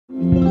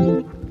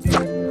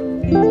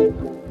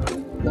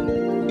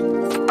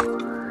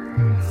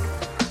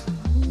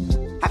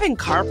Having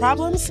car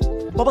problems?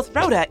 Well, with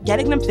Rhoda,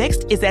 getting them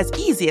fixed is as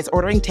easy as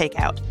ordering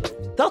takeout.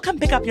 They'll come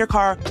pick up your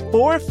car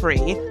for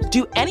free,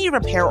 do any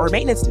repair or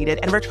maintenance needed,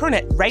 and return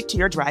it right to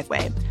your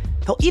driveway.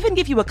 They'll even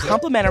give you a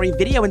complimentary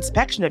video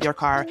inspection of your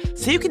car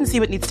so you can see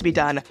what needs to be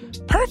done.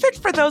 Perfect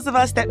for those of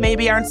us that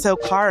maybe aren't so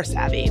car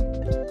savvy.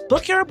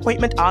 Book your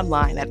appointment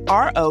online at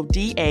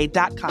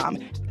roda.com.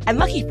 And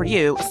lucky for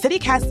you,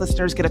 CityCast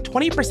listeners get a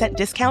 20%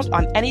 discount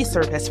on any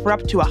service for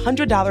up to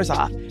 $100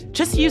 off.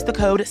 Just use the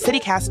code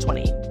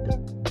CityCast20.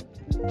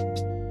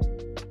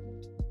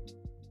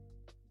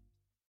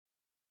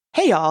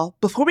 Hey y'all,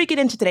 before we get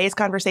into today's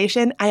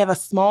conversation, I have a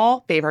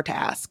small favor to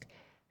ask.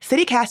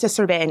 CityCast is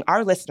surveying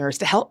our listeners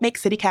to help make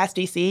CityCast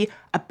DC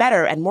a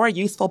better and more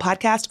useful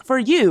podcast for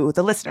you,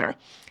 the listener.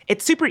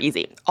 It's super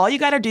easy. All you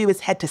gotta do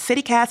is head to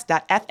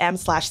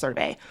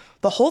citycast.fm/survey.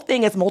 The whole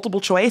thing is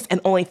multiple choice and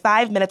only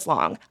 5 minutes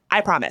long.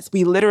 I promise,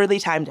 we literally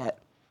timed it.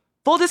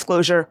 Full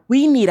disclosure,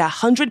 we need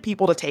 100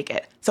 people to take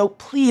it, so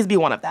please be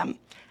one of them.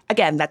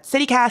 Again, that's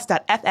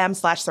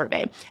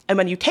citycast.fm/survey. And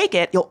when you take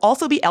it, you'll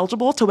also be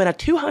eligible to win a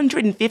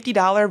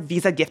 $250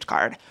 Visa gift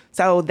card.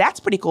 So that's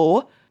pretty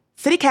cool.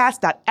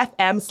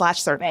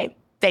 citycast.fm/survey.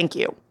 Thank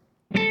you.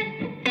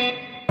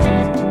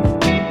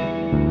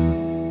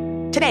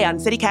 Today on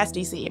CityCast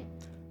DC,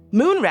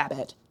 Moon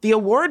Rabbit, the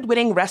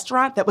award-winning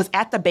restaurant that was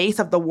at the base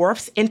of the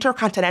Wharf's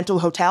Intercontinental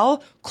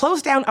Hotel,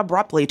 closed down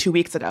abruptly 2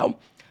 weeks ago.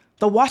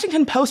 The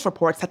Washington Post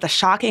reports that the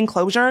shocking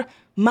closure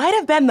might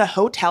have been the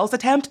hotel's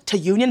attempt to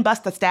union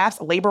bust the staff's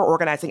labor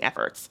organizing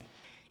efforts.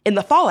 In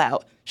the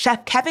fallout,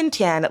 Chef Kevin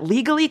Tian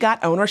legally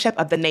got ownership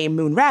of the name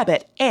Moon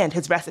Rabbit and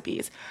his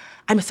recipes.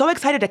 I'm so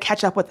excited to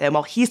catch up with him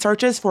while he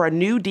searches for a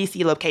new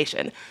DC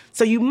location,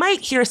 so you might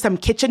hear some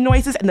kitchen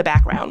noises in the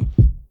background.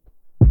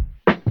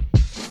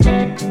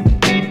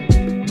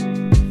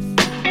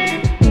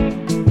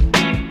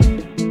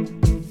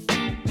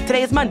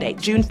 Today is Monday,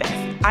 June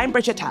 5th. I'm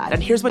Bridget Todd,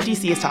 and here's what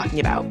DC is talking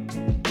about.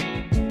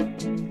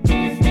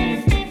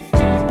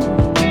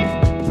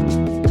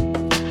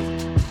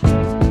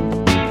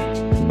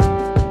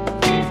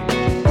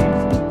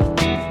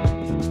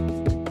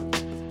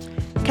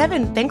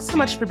 Kevin, thanks so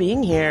much for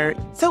being here.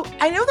 So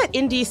I know that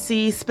in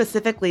DC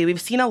specifically, we've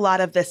seen a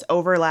lot of this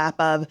overlap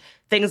of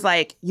things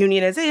like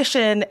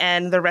unionization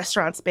and the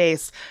restaurant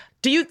space.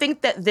 Do you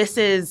think that this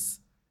is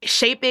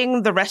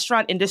shaping the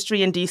restaurant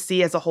industry in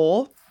DC as a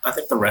whole? I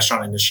think the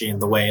restaurant industry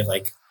and the way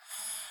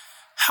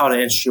how the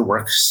industry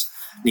works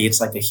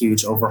needs a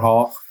huge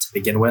overhaul to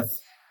begin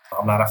with.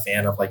 I'm not a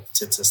fan of the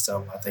tip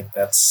system. I think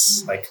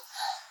that's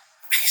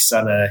based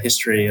on a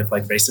history of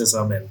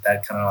racism, and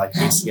that kind of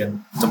needs to get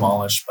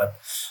demolished. But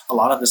a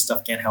lot of this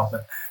stuff can't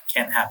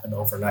happen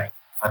overnight.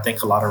 I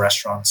think a lot of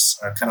restaurants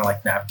are kind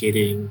of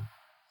navigating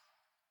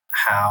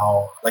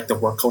how the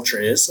work culture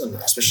is, and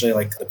especially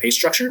the pay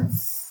structure.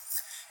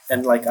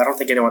 And I don't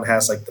think anyone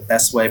has the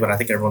best way, but I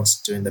think everyone's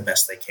doing the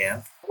best they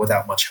can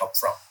without much help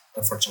from,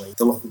 unfortunately,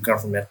 the local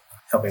government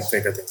helping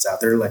figure things out.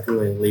 They're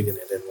really leaving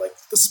it in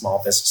the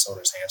small business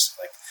owners' hands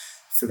to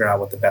figure out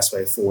what the best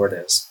way forward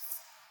is.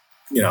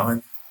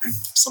 And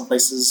some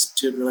places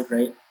do it really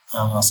great.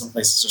 Some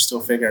places are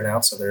still figuring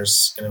out, so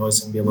there's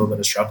always going to be a little bit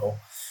of struggle.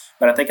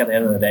 But I think at the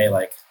end of the day,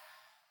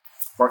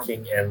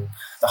 working in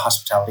the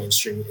hospitality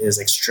industry is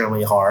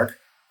extremely hard,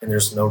 and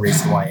there's no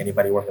reason why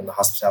anybody working in the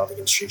hospitality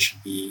industry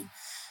should be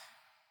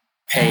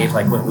paid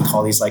what we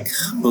call these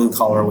blue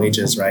collar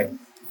wages, right?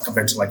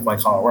 Compared to white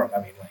collar work. I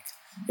mean,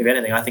 if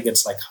anything, I think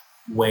it's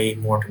way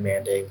more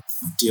demanding.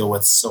 Deal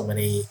with so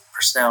many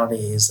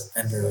personalities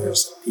and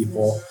vendors and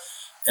people,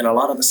 and a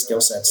lot of the skill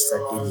sets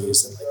that you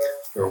use in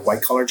your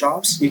white collar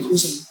jobs, you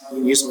use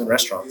them in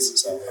restaurants.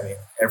 So I mean,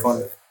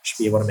 everyone should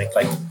be able to make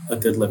a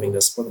good living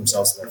to support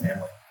themselves and their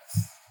family.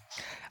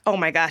 Oh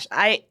my gosh,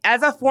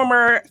 as a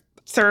former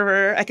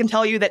server, I can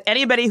tell you that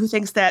anybody who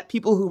thinks that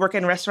people who work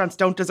in restaurants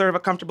don't deserve a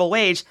comfortable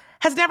wage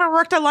has never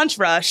worked a lunch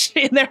rush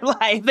in their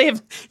life.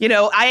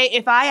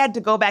 If I had to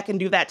go back and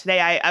do that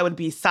today, I would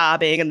be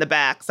sobbing in the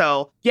back.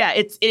 So yeah,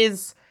 it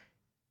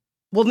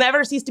will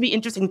never cease to be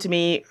interesting to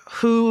me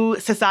who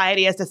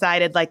society has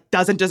decided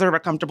doesn't deserve a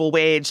comfortable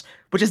wage,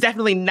 which is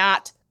definitely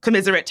not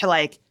commiserate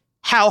to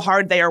how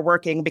hard they are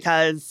working,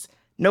 because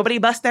nobody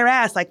busts their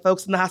ass like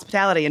folks in the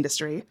hospitality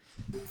industry.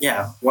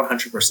 Yeah,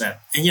 100%.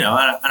 And,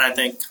 and I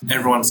think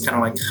everyone's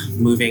kind of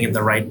moving in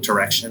the right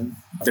direction.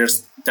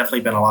 There's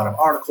definitely been a lot of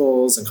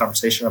articles and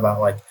conversation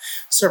about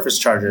service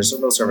charges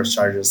or no service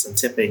charges and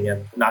tipping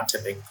and not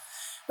tipping.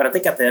 But I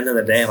think at the end of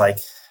the day,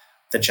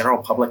 the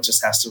general public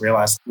just has to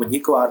realize when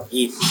you go out and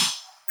eat,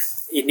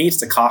 it needs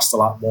to cost a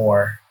lot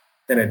more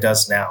than it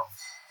does now.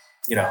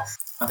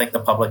 I think the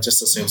public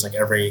just assumes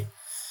every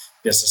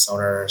business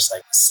owners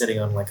sitting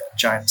on a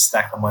giant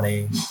stack of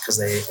money because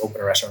they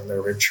open a restaurant and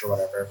they're rich or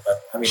whatever.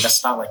 But I mean,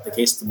 that's not the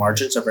case. The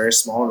margins are very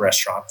small in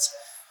restaurants,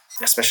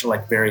 especially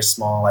very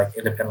small,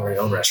 independently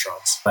owned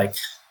restaurants.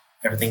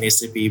 Everything needs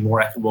to be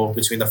more equitable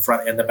between the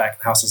front and the back of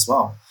the house as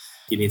well.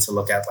 You need to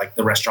look at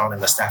the restaurant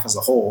and the staff as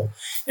a whole,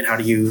 and how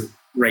do you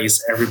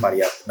raise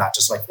everybody up, not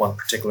just one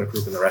particular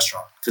group in the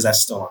restaurant, because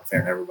that's still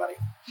unfair to everybody.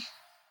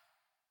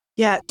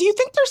 Yeah. Do you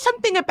think there's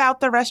something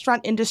about the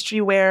restaurant industry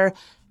where,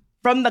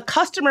 from the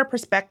customer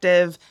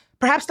perspective,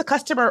 perhaps the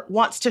customer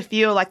wants to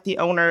feel like the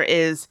owner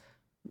is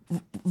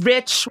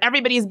rich,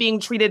 everybody's being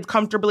treated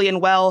comfortably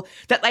and well,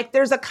 that like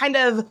there's a kind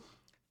of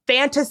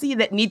fantasy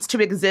that needs to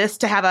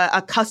exist to have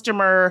a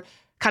customer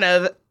kind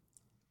of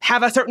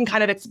have a certain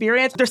kind of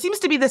experience? There seems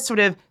to be this sort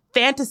of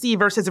fantasy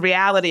versus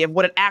reality of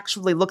what it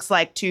actually looks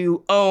like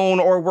to own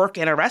or work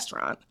in a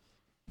restaurant.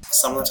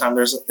 Some of the time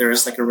there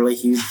is like a really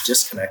huge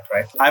disconnect,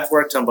 right? I've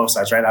worked on both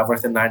sides, right? I've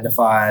worked in 9 to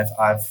 5.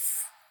 I've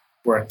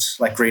worked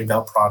like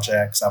greenbelt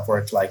projects. I've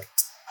worked like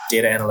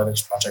data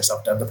analytics projects.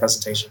 I've done the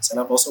presentations, and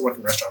I've also worked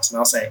in restaurants. And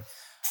I'll say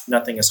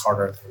nothing is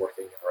harder than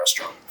working in a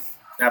restaurant.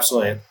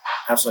 Absolutely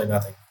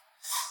nothing.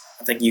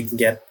 I think you can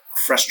get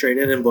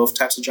frustrated in both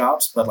types of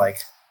jobs, but like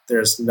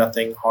there's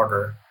nothing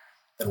harder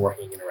than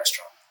working in a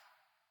restaurant.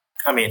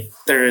 I mean,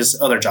 there is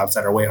other jobs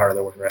that are way harder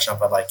than working in a restaurant,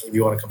 but like if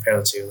you want to compare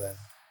the two, then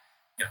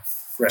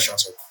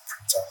restaurants are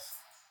pretty tough.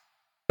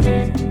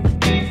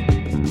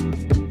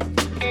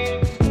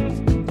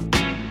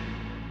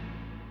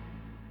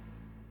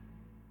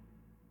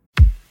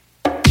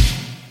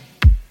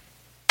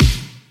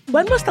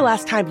 When was the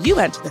last time you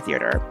went to the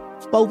theater?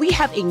 Well, we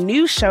have a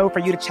new show for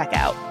you to check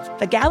out.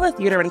 The Gala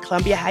Theater in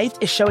Columbia Heights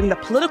is showing the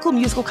political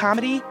musical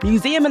comedy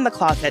Museum in the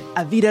Closet,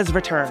 Evita's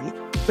Return,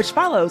 which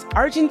follows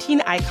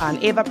Argentine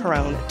icon Eva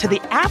Perón to the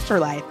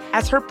afterlife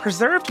as her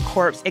preserved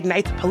corpse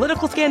ignites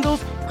political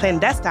scandals,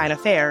 clandestine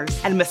affairs,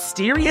 and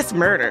mysterious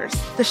murders.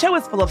 The show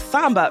is full of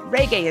samba,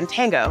 reggae, and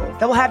tango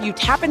that will have you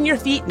tapping your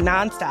feet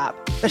nonstop.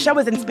 The show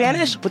is in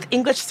Spanish with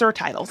English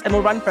surtitles and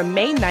will run from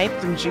May 9th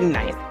through June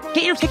 9th.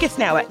 Get your tickets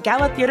now at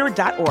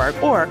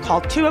galatheater.org or call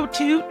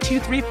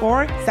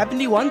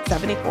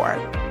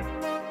 202-234-7174.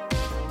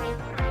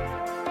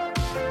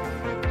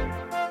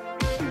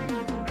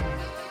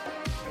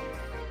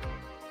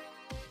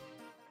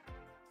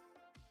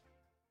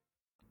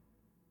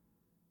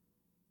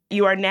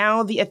 You are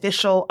now the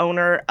official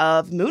owner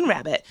of Moon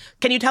Rabbit.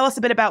 Can you tell us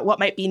a bit about what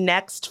might be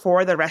next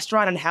for the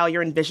restaurant and how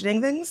you're envisioning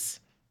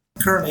things?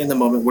 Currently, in the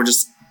moment, we're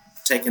just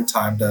taking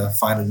time to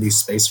find a new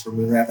space for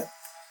Moon Rabbit.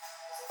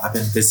 I've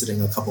been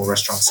visiting a couple of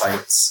restaurant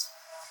sites,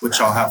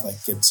 which all have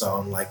like its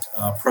own like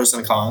pros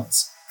and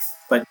cons.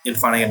 But in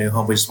finding a new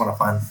home, we just want to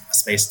find a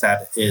space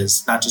that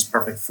is not just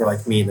perfect for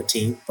like me and the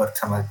team, but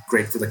kind of like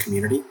great for the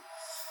community.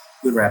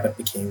 Moon Rabbit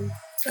became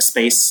a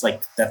space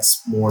like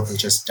that's more than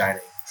just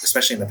dining.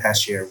 Especially in the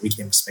past year, we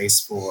became a space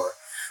for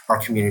our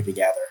community to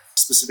gather,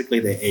 specifically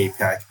the AAPI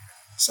community.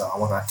 So I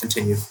want to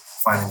continue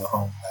finding a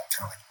home that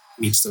kind of like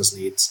meets those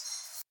needs.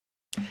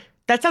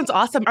 That sounds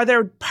awesome. Are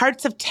there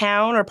parts of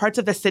town or parts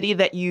of the city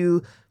that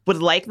you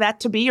would like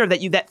that to be, or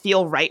that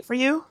feel right for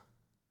you?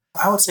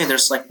 I would say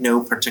there's like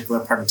no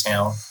particular part of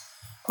town,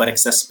 but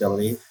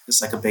accessibility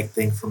is like a big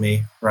thing for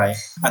me, right?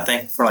 I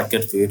think for like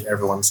good food,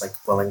 everyone's like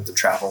willing to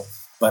travel,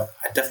 but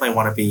I definitely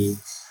want to be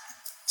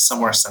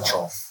somewhere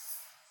central.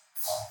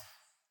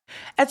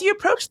 As you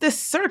approach this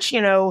search,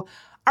 are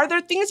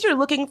there things you're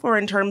looking for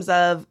in terms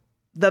of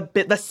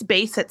the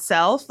space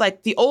itself?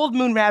 Like the old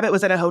Moon Rabbit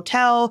was in a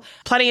hotel.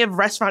 Plenty of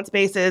restaurant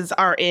spaces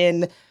are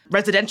in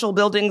residential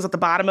buildings at the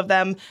bottom of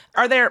them.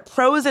 Are there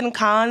pros and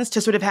cons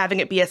to sort of having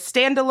it be a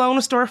standalone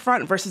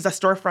storefront versus a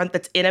storefront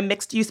that's in a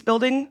mixed-use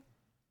building?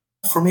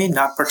 For me,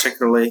 not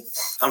particularly.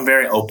 I'm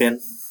very open,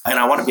 and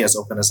I want to be as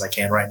open as I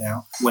can right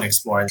now when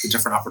exploring the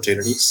different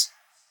opportunities.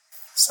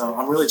 So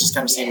I'm really just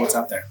kind of seeing what's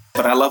out there.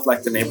 But I love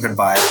like the neighborhood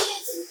vibe.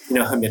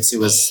 Himitsu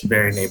was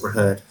very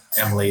neighborhood.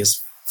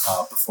 Emily's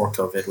before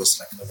COVID was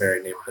like a very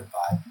neighborhood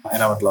vibe.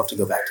 And I would love to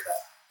go back to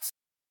that.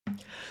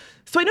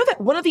 So I know that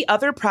one of the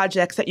other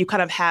projects that you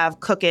kind of have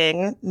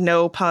cooking,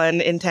 no pun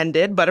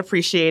intended, but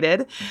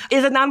appreciated,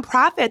 is a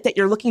nonprofit that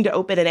you're looking to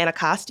open in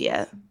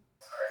Anacostia.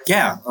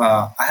 Yeah,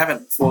 I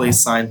haven't fully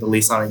signed the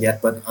lease on it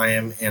yet, but I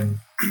am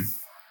in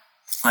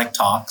like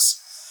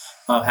talks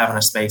of having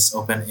a space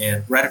open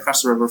in right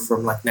across the river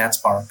from like Nats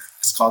Park.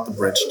 It's called the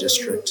Bridge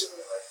District.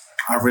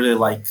 I really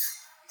like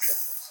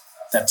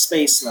that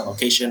space and that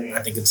location.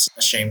 I think it's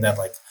a shame that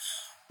like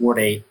Ward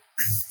 8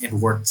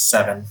 and Ward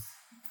 7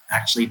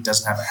 actually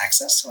doesn't have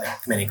access to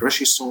like many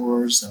grocery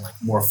stores and like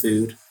more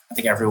food. I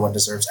think everyone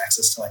deserves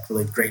access to like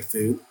really great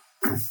food.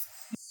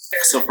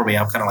 So for me,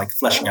 I'm kind of like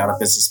fleshing out a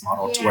business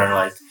model to where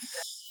like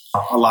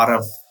a lot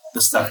of the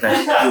stuff that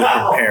you would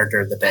prepare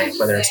during the day,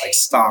 whether it's like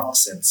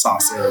stocks and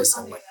sauces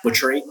and like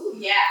butchery,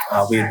 we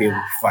would be able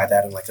to provide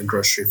that in like a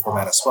grocery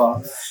format as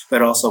well.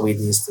 But also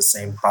we'd use the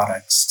same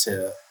products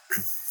to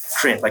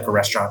create like a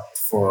restaurant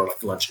for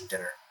like lunch and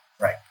dinner,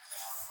 right?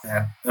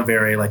 At a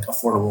very like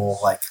affordable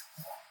like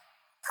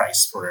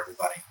price for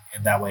everybody.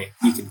 And that way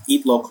you can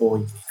eat local,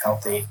 you can eat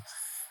healthy,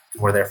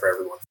 and we're there for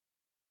everyone.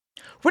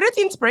 Where did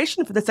the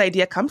inspiration for this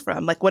idea come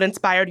from? Like what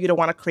inspired you to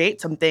want to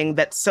create something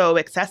that's so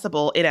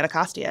accessible in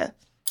Anacostia?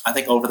 I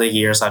think over the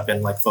years, I've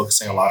been like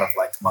focusing a lot of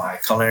like my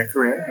culinary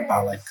career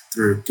about like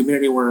through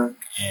community work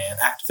and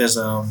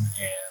activism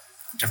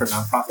and different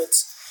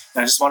nonprofits.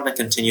 And I just wanted to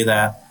continue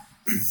that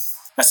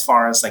as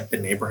far as like the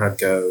neighborhood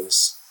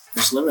goes.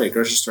 there's literally a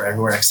grocery store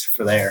everywhere except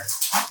for there.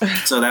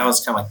 So that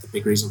was kind of like the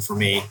big reason for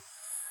me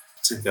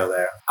to go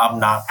there. I'm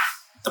not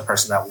the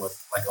person that would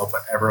like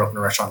ever open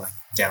a restaurant like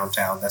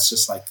downtown. That's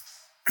just like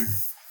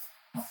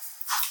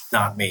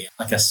not me.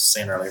 Like I was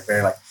saying earlier,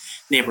 very like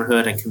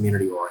neighborhood and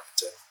community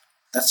oriented.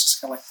 That's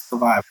just kind of like the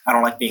vibe. I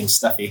don't like being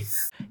stuffy.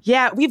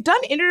 Yeah, we've done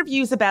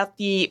interviews about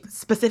the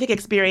specific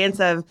experience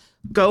of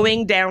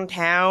going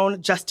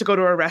downtown just to go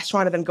to a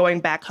restaurant and then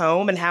going back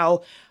home, and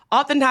how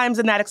oftentimes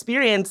in that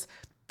experience,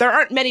 there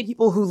aren't many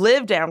people who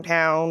live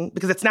downtown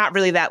because it's not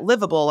really that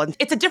livable. And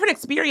it's a different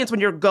experience when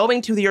you're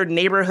going to your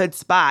neighborhood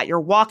spot. You're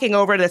walking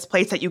over to this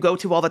place that you go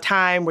to all the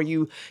time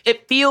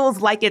it feels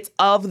like it's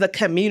of the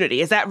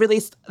community. Is that really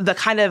is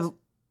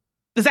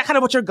that kind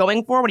of what you're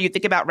going for when you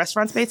think about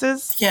restaurant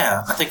spaces?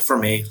 Yeah, I think for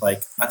me,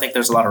 like, I think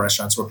there's a lot of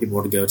restaurants where people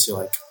would go to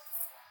like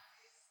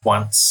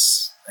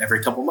once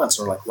every couple months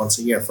or like once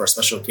a year for a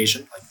special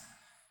occasion. Like,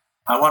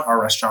 I want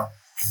our restaurant.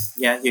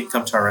 Yeah, you can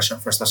come to our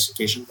restaurant for a special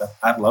occasion, but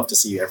I'd love to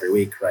see you every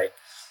week, right?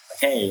 Like,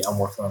 hey, I'm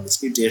working on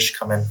this new dish.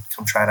 Come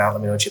try it out.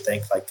 Let me know what you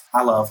think. Like,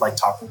 I love like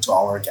talking to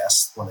all our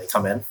guests when they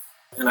come in.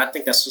 And I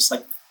think that's just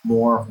like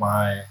more of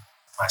my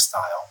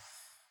style.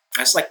 I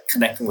just like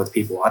connecting with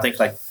people. I think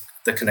like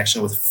the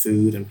connection with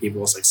food and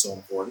people is like so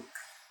important.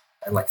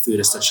 And like food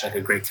is such like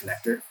a great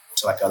connector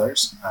to like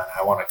others. And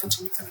I want to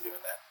continue kind of doing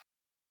that.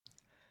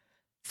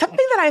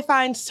 Something that I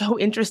find so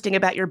interesting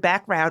about your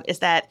background is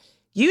that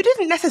you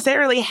didn't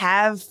necessarily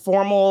have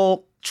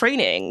formal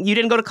training. You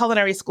didn't go to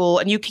culinary school,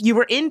 and you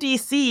were in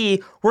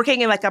DC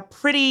working in like a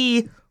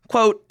pretty,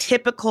 quote,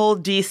 typical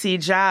DC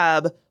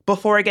job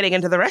before getting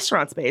into the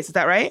restaurant space. Is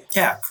that right?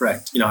 Yeah,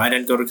 correct. I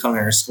didn't go to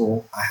culinary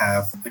school. I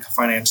have like a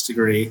finance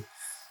degree.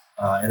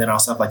 And then I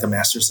also have like a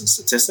master's in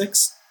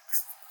statistics.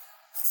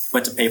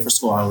 Went to pay for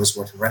school. I always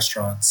worked in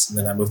restaurants. And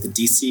then I moved to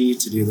DC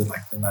to do the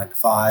 9 to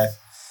 5.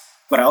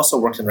 But I also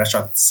worked in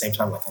restaurants at the same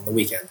time, like on the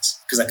weekends,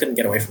 because I couldn't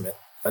get away from it.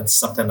 It's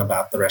something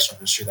about the restaurant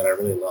industry that I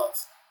really love.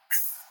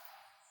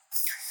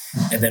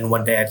 And then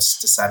one day I just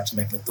decided to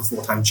make like the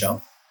full-time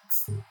jump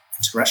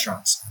into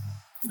restaurants.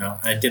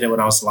 I did it when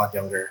I was a lot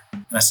younger.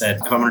 And I said,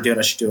 if I'm going to do it,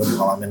 I should do it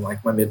while I'm in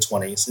like my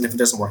mid-20s. And if it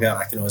doesn't work out,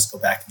 I can always go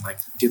back and like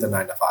do the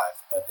 9 to 5.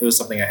 But it was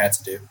something I had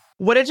to do.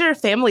 What did your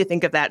family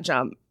think of that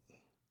jump?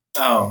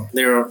 Oh,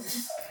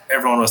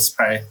 everyone was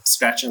probably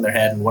scratching their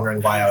head and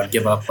wondering why I would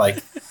give up.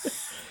 Like,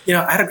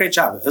 I had a great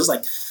job. It was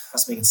like, I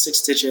was making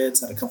 6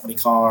 digits, had a company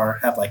car,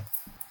 had like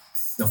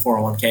the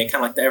 401k, kind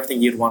of like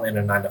everything you'd want in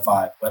a 9 to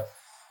 5. But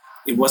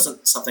it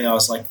wasn't something I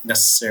was like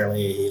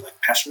necessarily like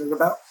passionate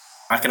about.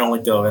 I can only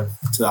go into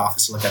the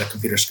office and look at a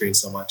computer screen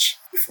so much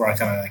before I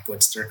kind of like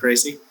went stir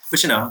crazy.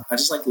 But I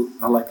just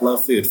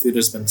love food. Food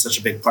has been such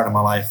a big part of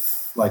my life,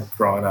 like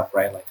growing up,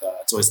 right? Like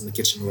it's always in the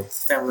kitchen with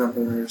family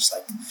members,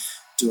 like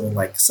doing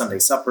like Sunday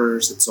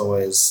suppers. It's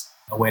always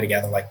a way to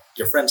gather like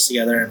your friends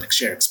together and like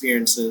share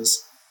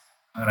experiences.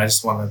 And I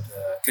just wanted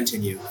to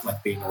continue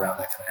like being around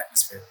that kind of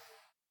atmosphere.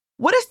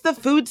 What is the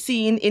food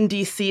scene in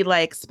DC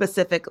like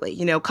specifically?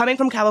 Coming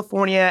from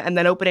California and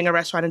then opening a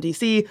restaurant in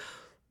DC,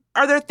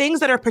 are there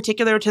things that are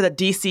particular to the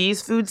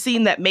DC's food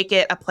scene that make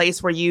it a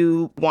place where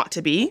you want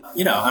to be?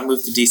 I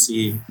moved to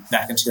DC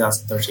back in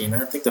 2013.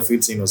 And I think the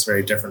food scene was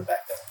very different back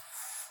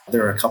then.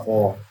 There were a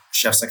couple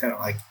chefs that kind of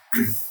like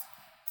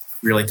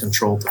really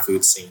controlled the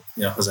food scene.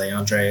 Jose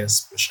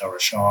Andres, Michelle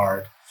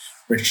Richard,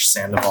 Richard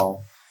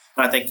Sandoval.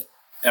 And I think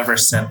ever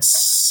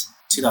since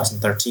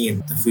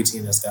 2013, the food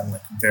scene has gotten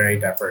like very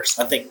diverse.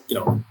 I think,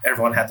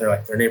 everyone had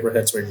their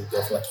neighborhoods where you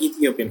go for like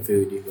Ethiopian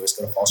food, you always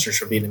go to Falls Church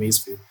for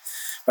Vietnamese food.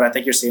 But I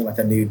think you're seeing like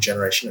a new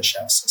generation of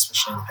chefs,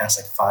 especially in the past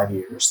like 5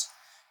 years.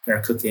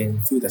 They're cooking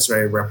food that's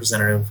very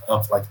representative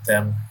of like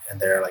them and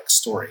their like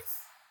story.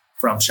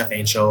 From Chef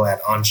Angel at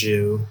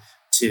Anjou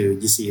to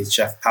you see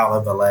Chef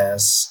Paula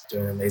Velez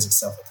doing amazing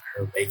stuff with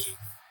her baking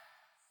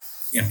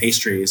and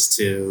pastries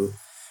to,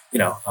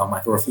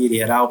 Michael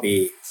Rafidi at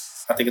Albi.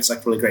 I think it's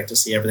like really great to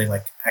see everything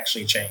like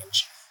actually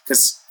change.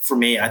 Because for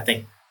me, I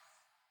think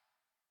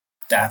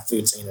that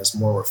food scene is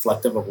more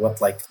reflective of what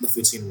like the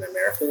food scene in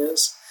America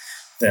is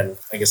than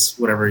I guess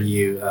whatever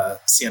you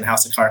see on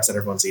House of Cards that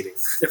everyone's eating.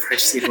 They're probably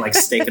just eating like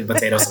steak and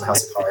potatoes on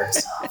House of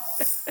Cards.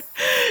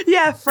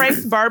 Yeah,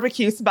 Frank's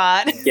barbecue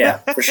spot. Yeah,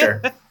 for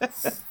sure.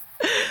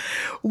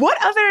 What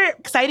other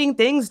exciting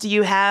things do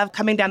you have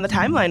coming down the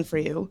timeline for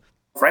you?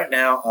 Right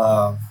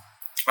now,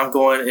 I'm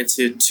going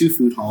into 2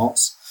 food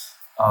halls.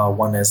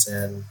 One is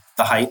in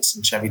the Heights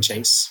in Chevy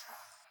Chase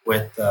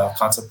with a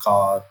concept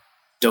called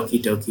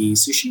Doki Doki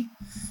Sushi.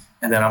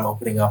 And then I'm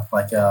opening up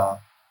like an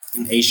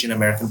Asian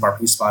American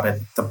barbecue spot at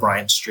the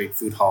Bryant Street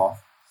Food Hall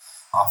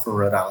off of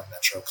Rhode Island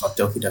Metro called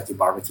Doki Doki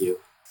Barbecue.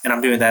 And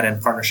I'm doing that in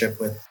partnership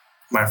with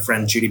my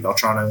friend Judy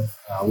Beltrano.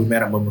 We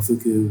met at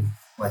Momofuku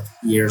like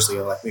years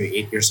ago, like maybe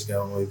 8 years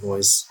ago, and we've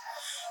always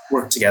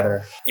worked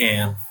together.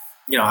 And,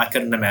 I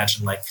couldn't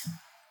imagine like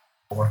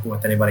working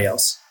with anybody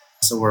else.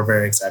 So we're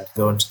very excited to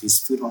go into these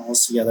food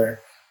halls together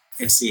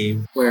and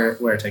see where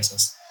it takes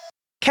us.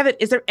 Kevin,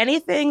 is there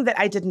anything that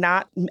I did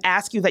not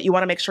ask you that you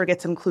want to make sure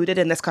gets included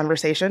in this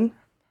conversation?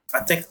 I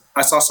think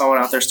I saw someone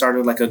out there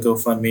started like a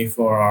GoFundMe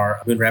for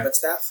our Moon Rabbit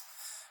staff.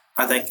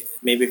 I think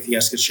maybe if you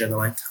guys could share the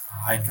link,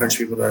 I encourage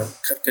people to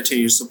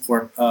continue to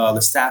support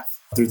the staff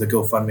through the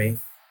GoFundMe.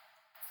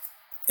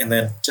 And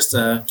then just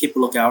keep a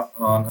lookout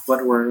on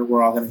what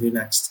we're all going to do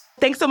next.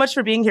 Thanks so much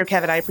for being here,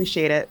 Kevin. I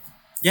appreciate it.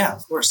 Yeah,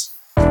 of course.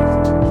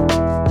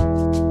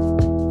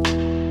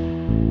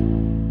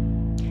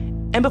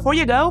 And before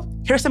you go,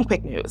 here's some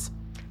quick news.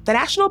 The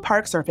National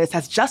Park Service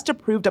has just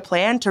approved a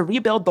plan to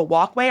rebuild the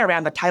walkway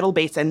around the tidal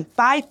basin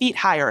 5 feet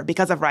higher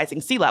because of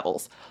rising sea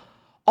levels.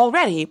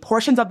 Already,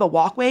 portions of the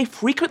walkway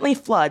frequently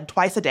flood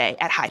twice a day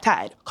at high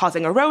tide,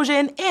 causing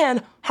erosion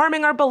and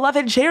harming our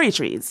beloved cherry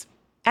trees.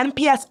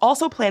 NPS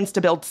also plans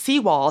to build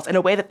seawalls in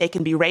a way that they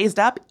can be raised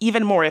up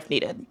even more if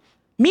needed.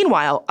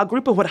 Meanwhile, a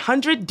group of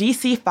 100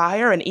 DC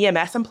fire and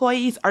EMS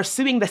employees are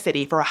suing the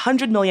city for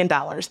 $100 million,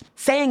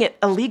 saying it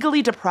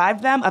illegally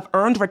deprived them of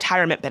earned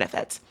retirement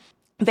benefits.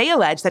 They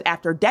allege that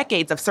after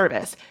decades of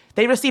service,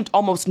 they received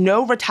almost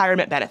no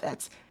retirement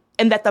benefits,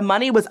 and that the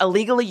money was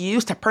illegally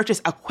used to purchase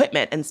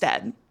equipment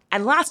instead.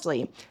 And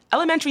lastly,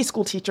 elementary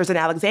school teachers in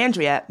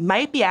Alexandria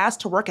might be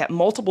asked to work at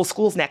multiple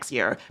schools next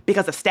year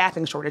because of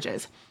staffing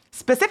shortages.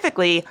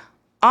 Specifically,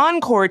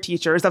 encore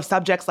teachers of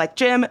subjects like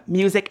gym,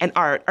 music, and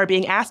art are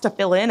being asked to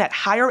fill in at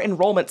higher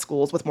enrollment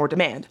schools with more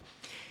demand.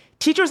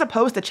 Teachers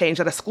opposed the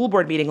change at a school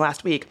board meeting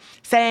last week,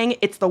 saying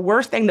it's the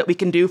worst thing that we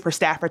can do for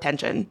staff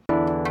retention.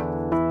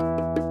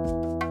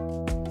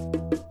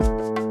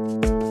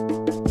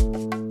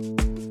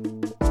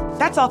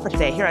 That's all for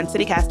today here on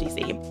CityCast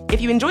DC.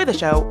 If you enjoy the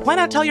show, why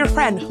not tell your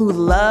friend who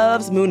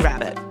loves Moon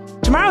Rabbit?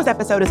 Tomorrow's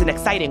episode is an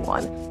exciting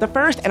one, the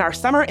first in our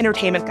summer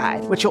entertainment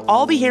guide, which you'll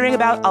all be hearing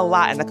about a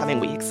lot in the coming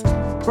weeks.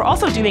 We're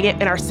also doing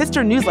it in our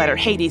sister newsletter,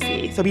 Hey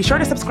DC, so be sure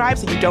to subscribe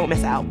so you don't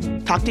miss out.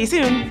 Talk to you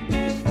soon.